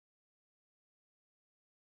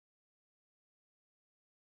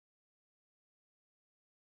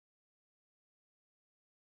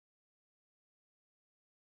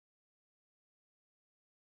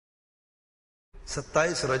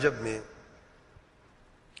27 رجب میں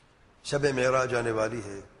شب معراج آنے والی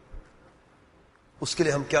ہے، اس کے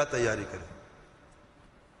لیے ہم کیا تیاری کریں؟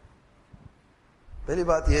 پہلی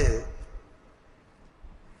بات یہ ہے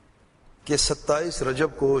کہ 27 رجب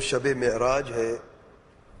کو شب معراج ہے،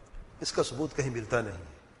 اس کا ثبوت کہیں ملتا نہیں ہے۔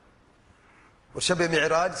 اور شب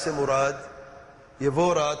معراج سے مراد یہ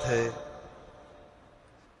وہ رات ہے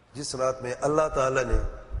جس رات میں اللہ تعالی نے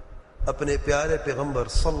اپنے پیارے پیغمبر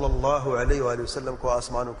صلی اللہ علیہ وآلہ وسلم کو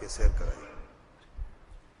آسمانوں کی سیر کرائی۔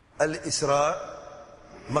 الاسراء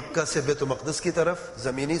مکہ سے بیت المقدس کی طرف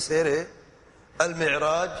زمینی سیر ہے،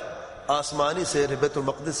 المعراج آسمانی سیر ہے، بیت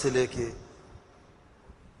المقدس سے لے کے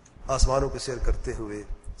آسمانوں کی سیر کرتے ہوئے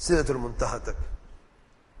سدرۃ المنتہا تک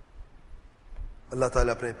اللہ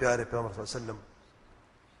تعالیٰ اپنے پیارے پیغمبر صلی اللہ علیہ وسلم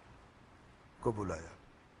کو بلایا۔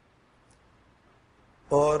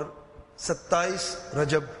 اور 27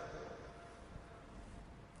 رجب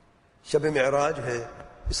شب معراج ہے،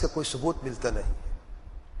 اس کا کوئی ثبوت ملتا نہیں ہے،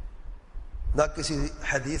 نہ کسی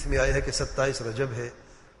حدیث میں آیا ہے کہ 27 رجب ہے،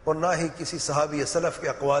 اور نہ ہی کسی صحابی سلف کے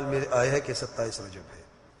اقوال میں آیا ہے کہ 27 رجب ہے۔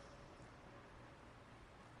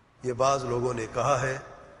 یہ بعض لوگوں نے کہا ہے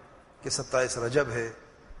کہ 27 رجب ہے،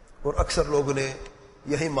 اور اکثر لوگوں نے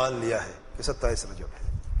یہی مان لیا ہے کہ 27 رجب ہے۔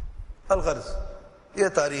 الغرض یہ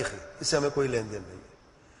تاریخ ہے، اس سے ہمیں کوئی لین دین نہیں ہے۔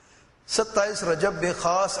 27 رجب میں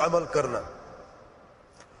خاص عمل کرنا،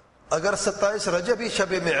 اگر 27 رجب ہی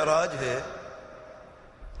شب معراج ہے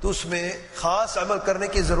تو اس میں خاص عمل کرنے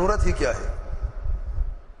کی ضرورت ہی کیا ہے؟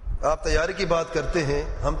 آپ تیاری کی بات کرتے ہیں،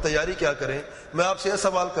 ہم تیاری کیا کریں؟ میں آپ سے یہ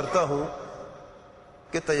سوال کرتا ہوں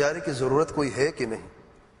کہ تیاری کی ضرورت کوئی ہے کہ نہیں؟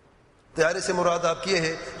 تیاری سے مراد آپ کی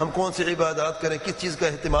ہے ہم کون سی عبادات کریں، کس چیز کا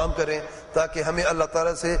اہتمام کریں تاکہ ہمیں اللہ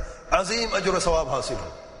تعالیٰ سے عظیم اجر و ثواب حاصل ہو۔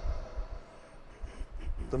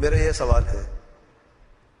 تو میرا یہ سوال ہے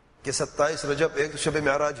کہ 27 رجب ایک شب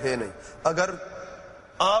معراج ہے نہیں، اگر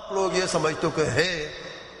آپ لوگ یہ سمجھتے کہ ہے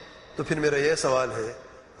تو پھر میرا یہ سوال ہے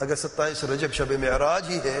اگر 27 رجب شب معراج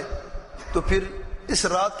ہی ہے تو پھر اس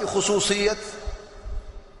رات کی خصوصیت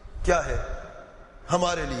کیا ہے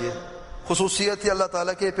ہمارے لیے؟ خصوصیت ہی اللہ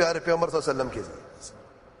تعالیٰ کے پیارے پیغمبر صلی اللہ علیہ وسلم کے لیے،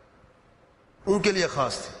 ان کے لیے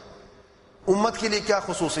خاص تھی۔ امت کے لیے کیا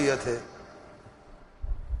خصوصیت ہے؟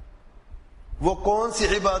 وہ کون سی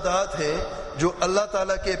عبادات ہیں جو اللہ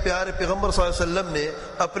تعالیٰ کے پیارے پیغمبر صلی اللہ علیہ وسلم نے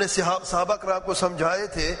اپنے صحابہ کرام کو سمجھائے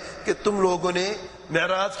تھے کہ تم لوگوں نے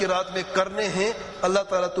معراج کی رات میں کرنے ہیں، اللہ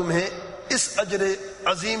تعالیٰ تمہیں اس اجر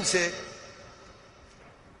عظیم سے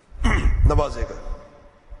نوازے گا؟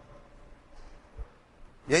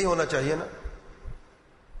 یہی ہونا چاہیے نا؟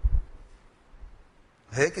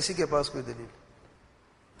 ہے کسی کے پاس کوئی دلیل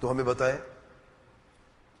تو ہمیں بتائیں۔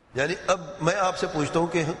 یعنی اب میں آپ سے پوچھتا ہوں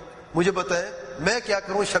کہ مجھے بتائیں میں کیا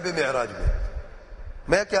کروں شب معراج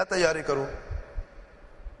میں کیا تیاری کروں؟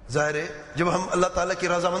 ظاہر ہے جب ہم اللہ تعالیٰ کی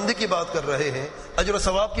رضامندی کی بات کر رہے ہیں، اجر و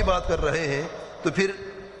ثواب کی بات کر رہے ہیں، تو پھر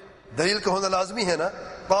دلیل کا ہونا لازمی ہے نا۔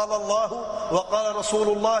 قال اللہ وقال رسول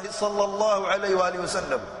اللہ صلی اللہ علیہ وآلہ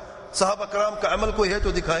وسلم، صحابہ کرام کا عمل کوئی ہے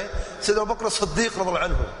تو دکھائیں۔ سیدنا ابوبکر صدیق رضی اللہ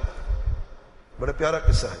عنہ، بڑا پیارا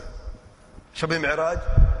قصہ ہے، شب معراج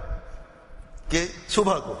کے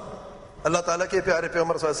صبح کو اللہ تعالیٰ کے پیارے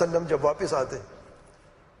پیغمبر صلی اللہ علیہ وسلم جب واپس آتے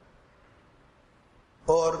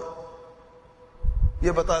اور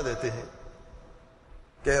یہ بتا دیتے ہیں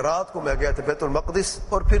کہ رات کو میں گیا تھا بیت المقدس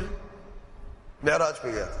اور پھر معراج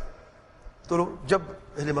پہ گیا تھا، تو جب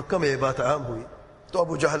اہل مکہ میں یہ بات عام ہوئی تو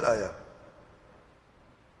ابو جہل آیا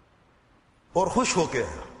اور خوش ہو کے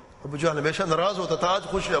آیا۔ ابو جہل ہمیشہ ناراض ہوتا تھا، آج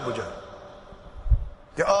خوش ہے ابو جہل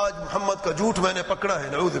کہ آج محمد کا جھوٹ میں نے پکڑا ہے،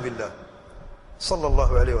 نعوذ باللہ صلی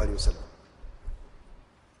اللہ علیہ وآلہ وسلم۔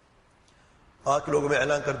 آج لوگوں میں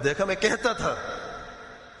اعلان کر دیکھا میں کہتا تھا،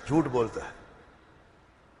 جھوٹ بولتا ہے۔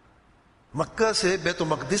 مکہ سے بیت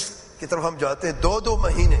المقدس کی طرف ہم جاتے ہیں، 2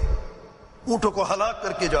 مہینے اونٹوں کو ہلاک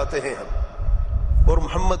کر کے جاتے ہیں ہم، اور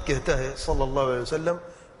محمد کہتا ہے صلی اللہ علیہ وسلم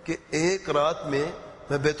کہ ایک رات میں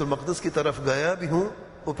میں بیت المقدس کی طرف گیا بھی ہوں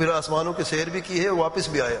اور پھر آسمانوں کی سیر بھی کی ہے، واپس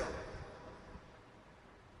بھی آیا۔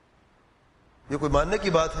 یہ کوئی ماننے کی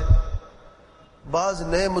بات ہے؟ بعض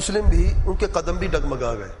نئے مسلم بھی ان کے قدم بھی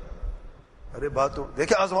ڈگمگا گئے۔ ارے بات تو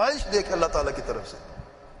دیکھیں، آزمائش دیکھیں اللہ تعالیٰ کی طرف سے،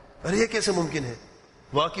 ارے یہ کیسے ممکن ہے؟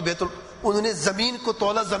 واقعی انہوں نے زمین کو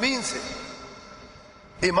تولا، زمین سے،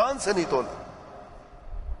 ایمان سے نہیں تولا۔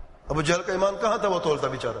 ابو جہل کا ایمان کہاں تھا وہ تولتا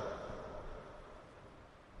بیچارہ،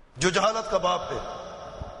 جو جہالت کا باپ ہے؟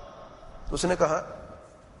 تو اس نے کہا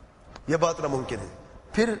یہ بات ناممکن ہے۔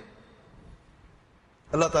 پھر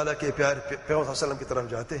اللہ تعالیٰ کے پیارے پیغمبر صلی اللہ علیہ وسلم کی طرف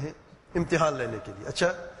جاتے ہیں امتحان لینے کے لیے۔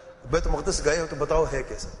 اچھا بیت المقدس گئے ہو تو بتاؤ ہے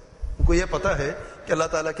کیسا؟ ان کو یہ پتا ہے کہ اللہ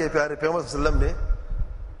تعالیٰ کے پیارے پیغمبر صلی اللہ علیہ وسلم نے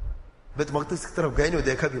بیت المقدس کی طرف گئے نہیں،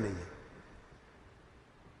 دیکھا بھی نہیں ہے،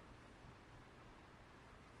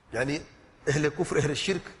 یعنی اہل کفر اہل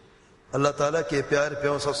شرک اللہ تعالیٰ کے پیارے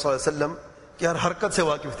پیغمبر صلی اللہ علیہ وسلم کی ہر حرکت سے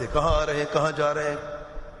واقف تھے، کہاں آ رہے ہیں کہاں جا رہے ہیں،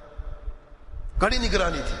 کڑی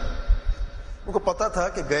نگرانی تھی، ان کو پتا تھا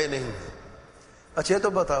کہ گئے نہیں ہیں۔ اچھا تو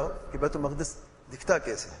بتاؤ کہ بیت المقدس دکھتا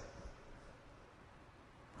کیسے ہے؟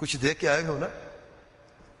 کچھ دیکھ کے آئے ہو نا؟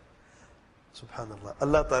 سبحان اللہ،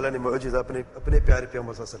 اللہ تعالیٰ نے معجزہ اپنے پیارے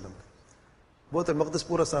پیغمبر صلی اللہ علیہ وسلم کا، بیت المقدس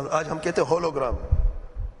پورا سامنے۔ آج ہم کہتے ہیں ہولوگرام،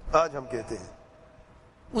 آج ہم کہتے ہیں،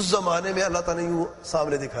 اس زمانے میں اللہ تعالیٰ نے یوں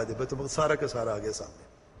سامنے دکھا دیا، بیت المقدس سارا کا سارا آ گیا سامنے۔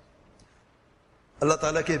 اللہ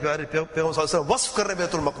تعالیٰ کے پیارے پیغمبر صلی اللہ علیہ وسلم وصف کر رہے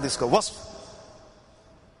بیت المقدس کا وصف،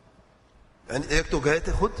 یعنی ایک تو گئے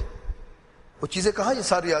تھے خود، وہ چیزیں کہاں یہ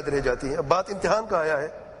ساری یاد رہ جاتی ہیں۔ اب بات امتحان کا آیا ہے،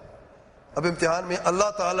 اب امتحان میں اللہ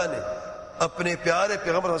تعالیٰ نے اپنے پیارے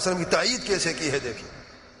پیغمبر صلی اللہ علیہ وسلم کی تائید کیسے کی ہے دیکھیں،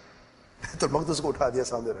 بیت المقدس کو اٹھا دیا،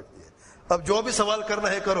 سامنے رکھ دیا، اب جو بھی سوال کرنا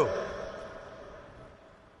ہے کرو۔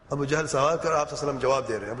 ابو جہل سوال کر، آپ صلی اللہ علیہ وسلم جواب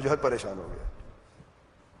دے رہے ہیں، ابو جہل پریشان ہو گیا۔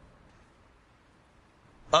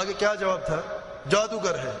 آگے کیا جواب تھا؟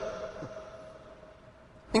 جادوگر ہے،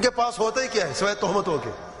 ان کے پاس ہوتا ہی کیا ہے سوائے تہمتوں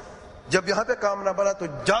کے۔ جب یہاں پہ کام نہ بنا تو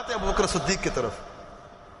جاتے ابو بکر صدیق کی طرف،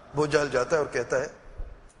 ابو جہل جاتا ہے اور کہتا ہے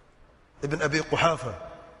ابن ابی قحافہ،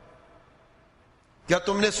 کیا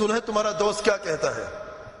تم نے سنا ہے تمہارا دوست کیا کہتا ہے؟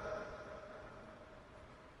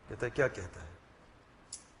 کہتا ہے کیا کہتا ہے؟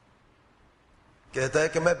 کہتا ہے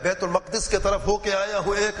کہ میں بیت المقدس کی طرف ہو کے آیا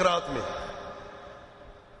ہوں ایک رات میں۔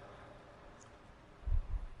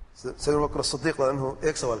 سیدنا ابو بکر صدیق رضی اللہ عنہ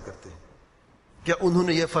ایک سوال کرتے ہیں، کیا انہوں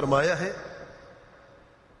نے یہ فرمایا ہے؟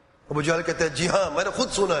 ابو جہل کہتے ہیں جی ہاں میں نے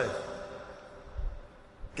خود سنا ہے۔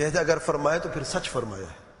 کہتے ہیں اگر فرمایا تو پھر سچ فرمایا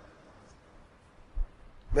ہے،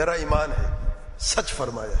 میرا ایمان ہے سچ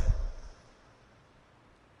فرمایا ہے۔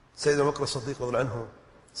 سیدنا ابو بکر صدیق رضی اللہ عنہ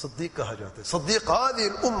صدیق کہا جاتا ہے، صدیق هذه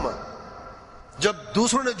الامہ۔ جب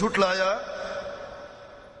دوسروں نے جھٹلایا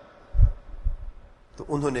تو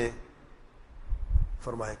انہوں نے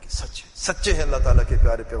فرمایا کہ سچ ہے، سچے ہیں اللہ تعالیٰ کے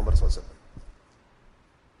پیارے پیغمبر صلی اللہ علیہ وسلم۔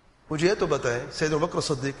 مجھے یہ تو بتائیں سیدنا ابو بکر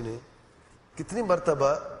صدیق نے کتنی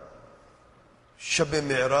مرتبہ شب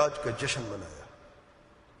معراج کا جشن منایا؟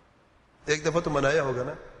 ایک دفعہ تو منایا ہوگا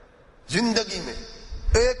نا زندگی میں،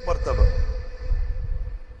 ایک مرتبہ،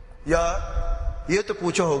 یا یہ تو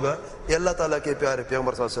پوچھا ہوگا کہ اللہ تعالیٰ کے پیارے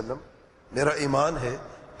پیغمبر صلی اللہ علیہ وسلم میرا ایمان ہے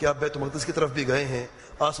کہ آپ بیت المقدس کی طرف بھی گئے ہیں،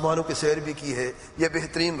 آسمانوں کی سیر بھی کی ہے، یہ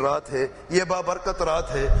بہترین رات ہے، یہ بابرکت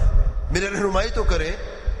رات ہے، میرے رہنمائی تو کریں،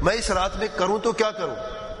 میں اس رات میں کروں تو کیا کروں؟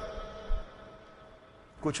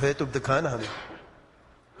 کچھ ہے تو دکھائیں نا ہمیں۔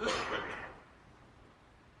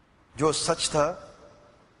 جو سچ تھا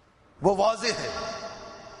وہ واضح ہے،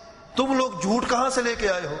 تم لوگ جھوٹ کہاں سے لے کے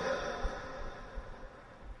آئے ہو؟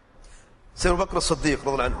 سیدنا ابو بکر صدیق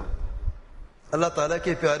رضی اللہ عنہ اللہ تعالیٰ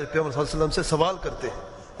کے پیارے پیغمبر صلی اللہ علیہ وسلم سے سوال کرتے ہیں،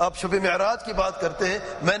 آپ شب معراج کی بات کرتے ہیں،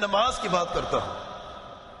 میں نماز کی بات کرتا ہوں،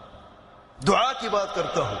 دعا کی بات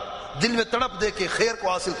کرتا ہوں، دل میں تڑپ دے کے خیر کو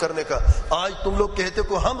حاصل کرنے کا۔ آج تم لوگ کہتے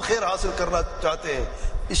کو ہم خیر حاصل کرنا چاہتے ہیں،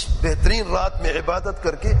 اس بہترین رات میں عبادت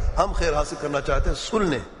کر کے ہم خیر حاصل کرنا چاہتے ہیں، سن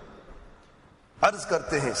لیں۔ عرض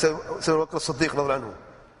کرتے ہیں سیدنا ابو بکر صدیق رضی اللہ عنہ،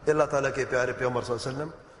 اللہ تعالیٰ کے پیارے پیغمبر صلی اللہ علیہ وسلم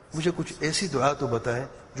مجھے کچھ ایسی دعا تو بتائیں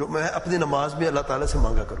جو میں اپنی نماز میں اللہ تعالیٰ سے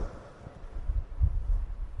مانگا کروں،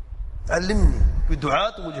 علمنی، کوئی دعا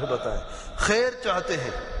تو مجھے بتائیں۔ خیر چاہتے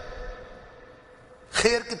ہیں،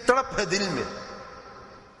 خیر کی تڑپ ہے دل میں۔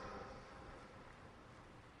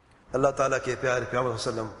 اللہ تعالیٰ کے پیارے پیغمبر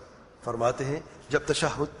صلی اللہ علیہ وسلم فرماتے ہیں جب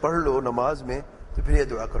تشہد پڑھ لو نماز میں تو پھر یہ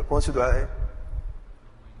دعا کرو۔ کون سی دعا ہے؟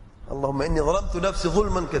 اللہم انی ظلمت نفسی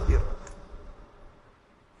ظلما کثیرا،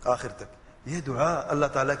 آخر تک۔ یہ دعا اللہ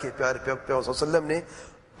تعالیٰ کے پیارے پیغمبر صلی اللہ علیہ وسلم نے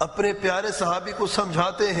اپنے پیارے صحابی کو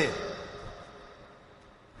سمجھاتے ہیں۔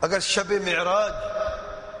 اگر شب معراج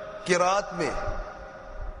کی رات میں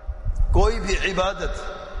کوئی بھی عبادت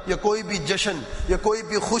یا کوئی بھی جشن یا کوئی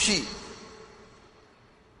بھی خوشی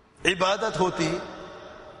عبادت ہوتی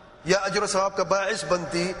یا اجر و ثواب کا باعث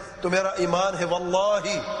بنتی تو میرا ایمان ہے واللہ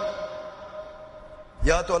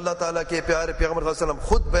یا تو اللہ تعالیٰ کے پیارے پیغمبر صلی اللہ علیہ وسلم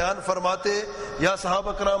خود بیان فرماتے یا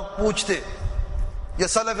صحابہ کرام پوچھتے یا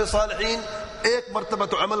سلف صالحین ایک مرتبہ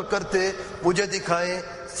تو عمل کرتے، مجھے دکھائیں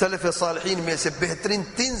سلف صالحین میں سے بہترین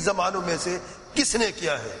 3 زمانوں میں سے کس نے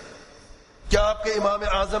کیا ہے؟ کیا آپ کے امام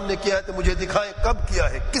اعظم نے کیا ہے تو مجھے دکھائیں کب کیا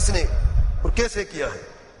ہے، کس نے اور کیسے کیا ہے؟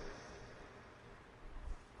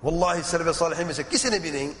 واللہ سلف صالحین میں سے کسی نے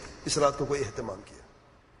بھی نہیں اس رات کو کوئی اہتمام کیا۔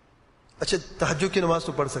 اچھا تہجد کی نماز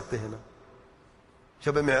تو پڑھ سکتے ہیں نا،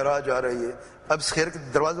 شب معراج آ رہی ہے، اب اس خیر کے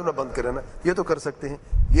دروازوں نہ بند کریں نا، یہ تو کر سکتے ہیں۔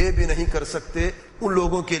 یہ بھی نہیں کر سکتے ان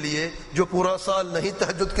لوگوں کے لیے جو پورا سال نہیں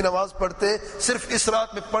تہجد کی نماز پڑھتے، صرف اس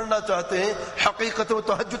رات میں پڑھنا چاہتے ہیں، حقیقت میں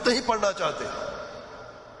تہجد نہیں پڑھنا چاہتے۔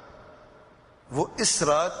 وہ اس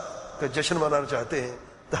رات کا جشن منانا چاہتے ہیں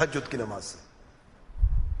تہجد کی نماز سے.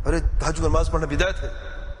 ارے تہجد کی نماز پڑھنا بدعت ہے؟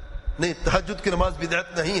 نہیں، تہجد کی نماز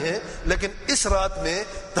بدعت نہیں ہے، لیکن اس رات میں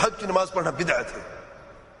تہجد کی نماز پڑھنا بدعت ہے.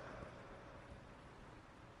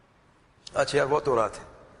 اچھا یار وہ تو رات ہے،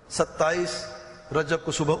 27 رجب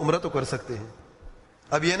کو صبح عمرہ تو کر سکتے ہیں.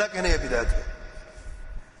 اب یہ نہ کہنے یہ بدعت ہے.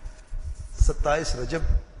 27 رجب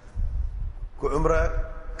کو عمرہ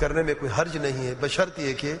کرنے میں کوئی حرج نہیں ہے، بشرط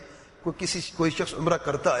یہ کہ کوئی شخص عمرہ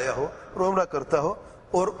کرتا آیا ہو اور عمرہ کرتا ہو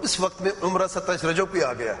اور اس وقت میں عمرہ 27 رجب پہ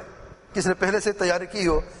آ گیا ہے. کس نے پہلے سے تیاری کی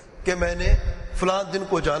ہو کہ میں نے فلان دن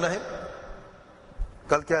کو جانا ہے،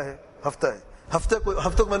 کل کیا ہے، ہفتہ ہے، ہفتے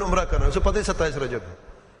کو میں نے عمرہ کرنا ہے، اسے پتہ ہی 27 رجب ہے.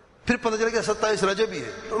 پھر پتہ چلا کہ 27 رجب ہی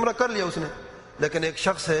ہے تو عمرہ کر لیا اس نے. لیکن ایک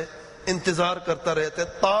شخص ہے انتظار کرتا رہتا ہے،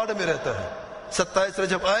 تاڑ میں رہتا ہے، 27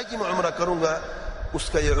 رجب آئے کہ میں عمرہ کروں گا، اس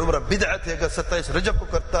کا یہ عمرہ بدعت ہے. اگر 27 رجب کو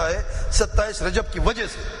کرتا ہے 27 رجب کی وجہ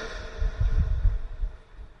سے،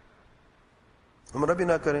 عمرہ بھی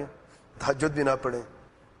نہ کریں، تہجد بھی نہ پڑھیں،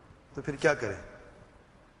 تو پھر کیا کریں؟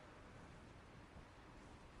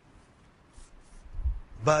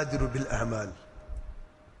 بادروا بالاعمال،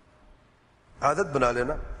 عادت بنا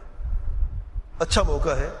لینا. اچھا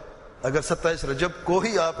موقع ہے، اگر 27 رجب کو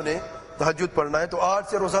ہی آپ نے تہجد پڑھنا ہے تو آج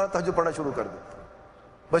سے روزانہ تہجد پڑھنا شروع کر دیں،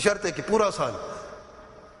 بشرطے کہ پورا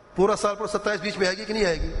سال پر 27 بیچ میں آئے گی کہ نہیں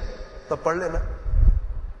آئے گی، تب پڑھ لینا.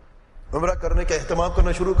 عمرہ کرنے کا اہتمام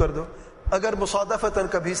کرنا شروع کر دو. اگر مصادفتاً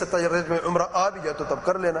کبھی 27 رجب میں عمرہ آ بھی جائے تو تب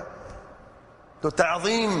کر لینا. تو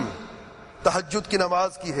تعظیم تہجد کی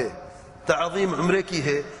نماز کی ہے، تعظیم عمرے کی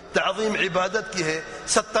ہے، تعظیم عبادت کی ہے.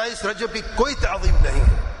 27 رجب کی کوئی تعظیم نہیں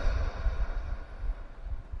ہے.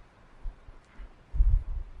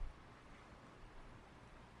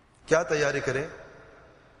 کیا تیاری کریں؟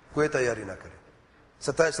 کوئی تیاری نہ کریں.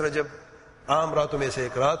 27 رجب عام راتوں میں سے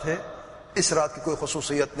ایک رات ہے، اس رات کی کوئی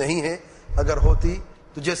خصوصیت نہیں ہے. اگر ہوتی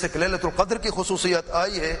تو جیسے کہ لیلۃ القدر کی خصوصیت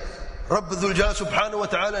آئی ہے، رب ذوالجلال سبحانہ و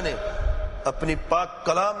تعالی نے اپنی پاک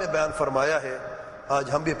کلام میں بیان فرمایا ہے،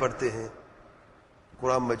 آج ہم بھی پڑھتے ہیں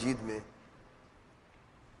قرآن مجید میں.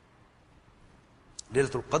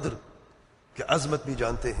 لیلۃ القدر کی عظمت بھی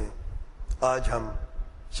جانتے ہیں. آج ہم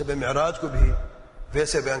شب معراج کو بھی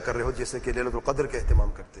ویسے بیان کر رہے ہو جیسے کہ لیلۃ القدر کا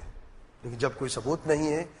اہتمام کرتے ہیں. لیکن جب کوئی ثبوت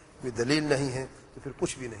نہیں ہے، کوئی دلیل نہیں ہے، تو پھر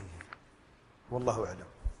کچھ بھی نہیں ہے. واللہ اعلم.